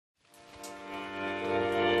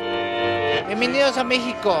Bienvenidos a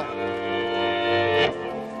México.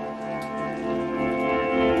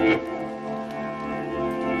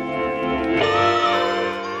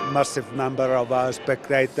 Massive number of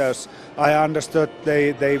spectators. I understood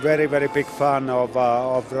they very big fan of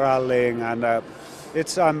rallying, and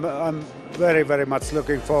I'm very much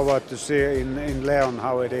looking forward to see in Leon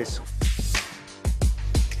how it is.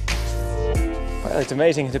 Well, it's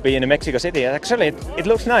amazing to be in Mexico City. Actually, it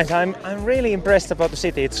looks nice. I'm really impressed about the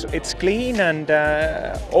city. It's clean and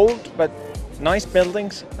old, but nice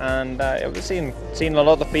buildings, and I've seen a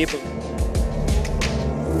lot of people.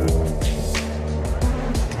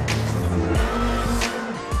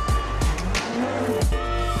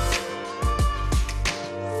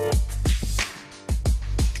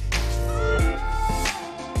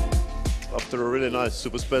 After a really nice,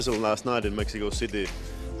 super special last night in Mexico City,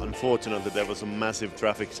 unfortunately there was a massive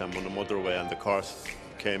traffic jam on the motorway and the cars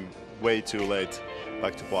came way too late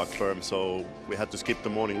back to park firm, so we had to skip the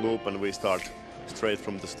morning loop and we start straight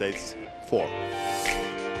from the stage 4.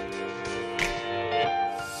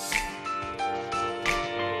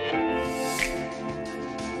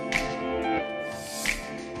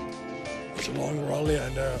 It's a long rally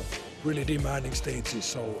and really demanding stages,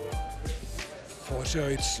 so for sure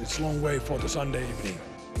it's a long way for the Sunday evening.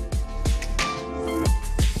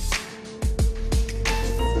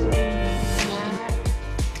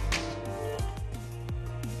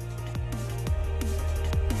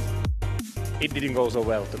 It didn't go so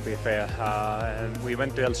well, to be fair. We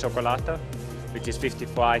went to El Chocolate, which is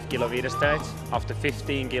 55 kilometer stage. After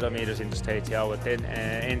 15 kilometers in the stage, our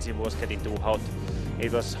engine was getting too hot.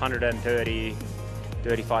 It was 130,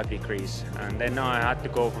 35 degrees. And then I had to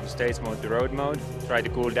go from stage mode to road mode, try to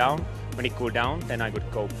cool down. When it cooled down, then I could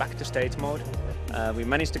go back to stage mode. We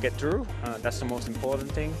managed to get through. That's the most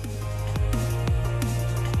important thing.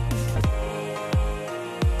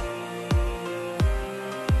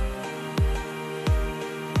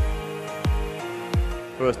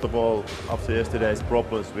 First of all, after yesterday's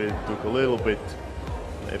problems, we took a little bit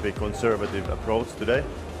maybe conservative approach today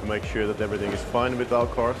to make sure that everything is fine with our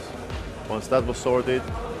cars. Once that was sorted,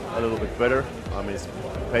 a little bit better, I mean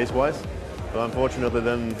pace-wise. But unfortunately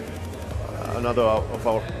then another of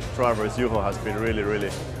our drivers, Juho, has been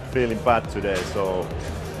really feeling bad today, so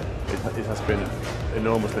it has been an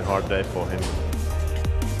enormously hard day for him.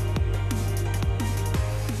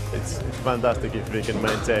 It's fantastic if we can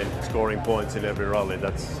maintain scoring points in every rally.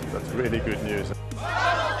 That's really good news.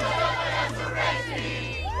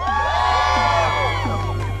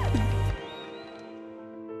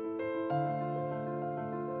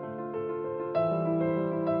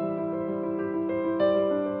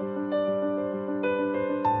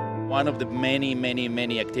 One of the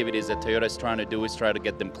many activities that Toyota is trying to do is try to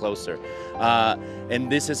get them closer,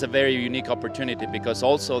 and this is a very unique opportunity because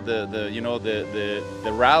also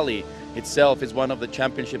the rally itself is one of the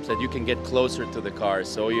championships that you can get closer to the cars.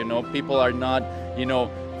 So people are not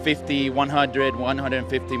 50, 100,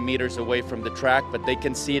 150 meters away from the track, but they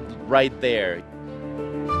can see it right there.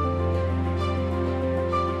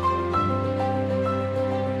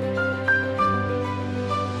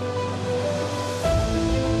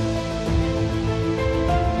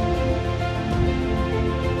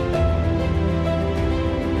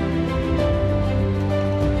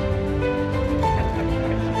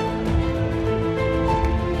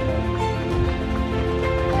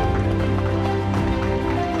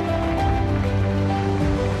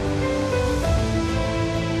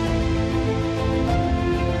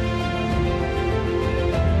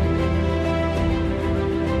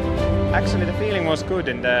 Actually, the feeling was good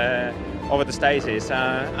over the stages.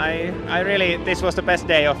 This was the best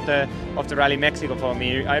day of the Rally Mexico for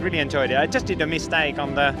me. I really enjoyed it. I just did a mistake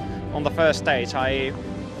on the first stage.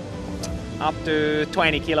 Up to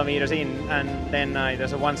 20 kilometers in, and then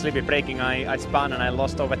there's one slippy braking. I spun and I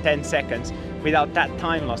lost over 10 seconds. Without that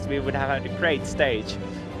time lost, we would have had a great stage.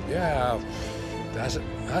 Yeah, it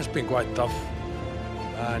has been quite tough,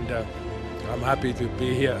 and I'm happy to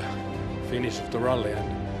be here, finish of the rally,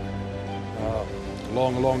 and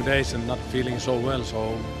long days and not feeling so well.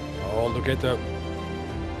 So altogether,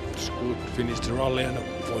 it's good to finish the rally, and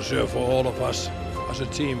for sure for all of us as a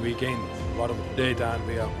team, we gained a lot of data, and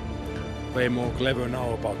we are way more clever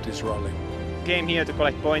now about this rally. Came here to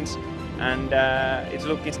collect points, and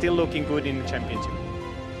it's still looking good in the championship.